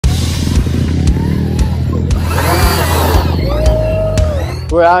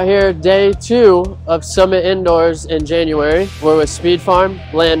We're out here day 2 of Summit Indoors in January. We're with Speed Farm,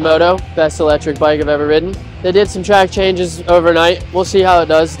 Land Moto, best electric bike I've ever ridden. They did some track changes overnight. We'll see how it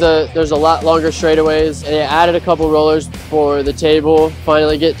does. There's a lot longer straightaways. They added a couple rollers for the table.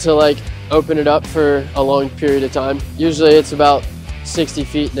 Finally get to like open it up for a long period of time. Usually it's about 60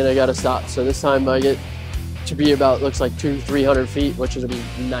 feet and then I gotta stop. So this time I get to be about, looks like 200-300 feet, which is gonna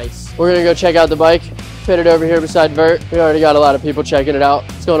be nice. We're gonna go check out the bike. Fit it over here beside Vert. We already got a lot of people checking it out.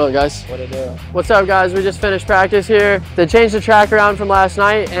 What's going on, guys? What it do? What's up, guys? We just finished practice here. They changed the track around from last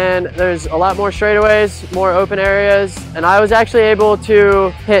night and there's a lot more straightaways, more open areas. And I was actually able to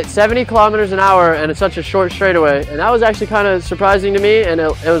hit 70 kilometers an hour in such a short straightaway. And that was actually kind of surprising to me, and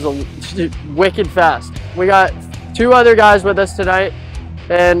it was wicked fast. We got 2 other guys with us tonight,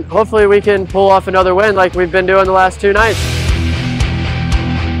 and hopefully we can pull off another win like we've been doing the last 2 nights.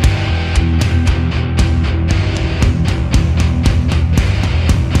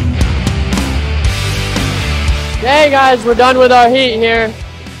 Hey guys, we're done with our heat here.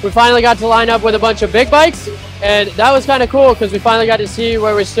 We finally got to line up with a bunch of big bikes, and that was kind of cool because we finally got to see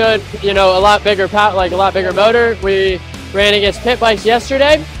where we stood. You know, a lot bigger motor. We ran against pit bikes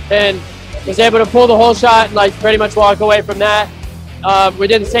yesterday and was able to pull the whole shot and like pretty much walk away from that. We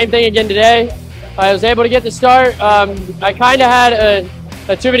did the same thing again today. I was able to get the start. I kind of had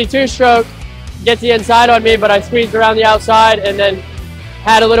a 252 stroke get the inside on me, but I squeezed around the outside and then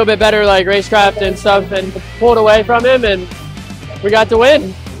had a little bit better like racecraft and stuff and pulled away from him, and we got the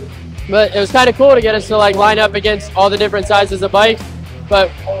win. But it was kind of cool to get us to like line up against all the different sizes of bike, but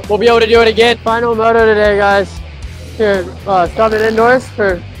we'll be able to do it again. Final moto today, guys, here at Summit Indoors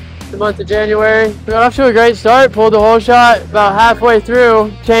for the month of January. We got off to a great start, pulled the whole shot. About halfway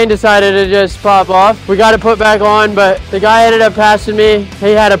through, chain decided to just pop off. We got it put back on, but the guy ended up passing me.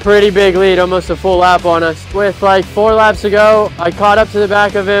 He had a pretty big lead, almost a full lap on us. With like 4 laps to go, I caught up to the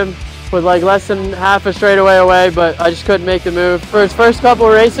back of him with like less than half a straightaway away, but I just couldn't make the move. For his first couple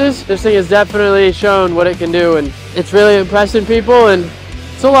races, this thing has definitely shown what it can do, and it's really impressing people, and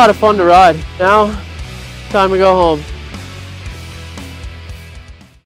it's a lot of fun to ride. Now, time to go home.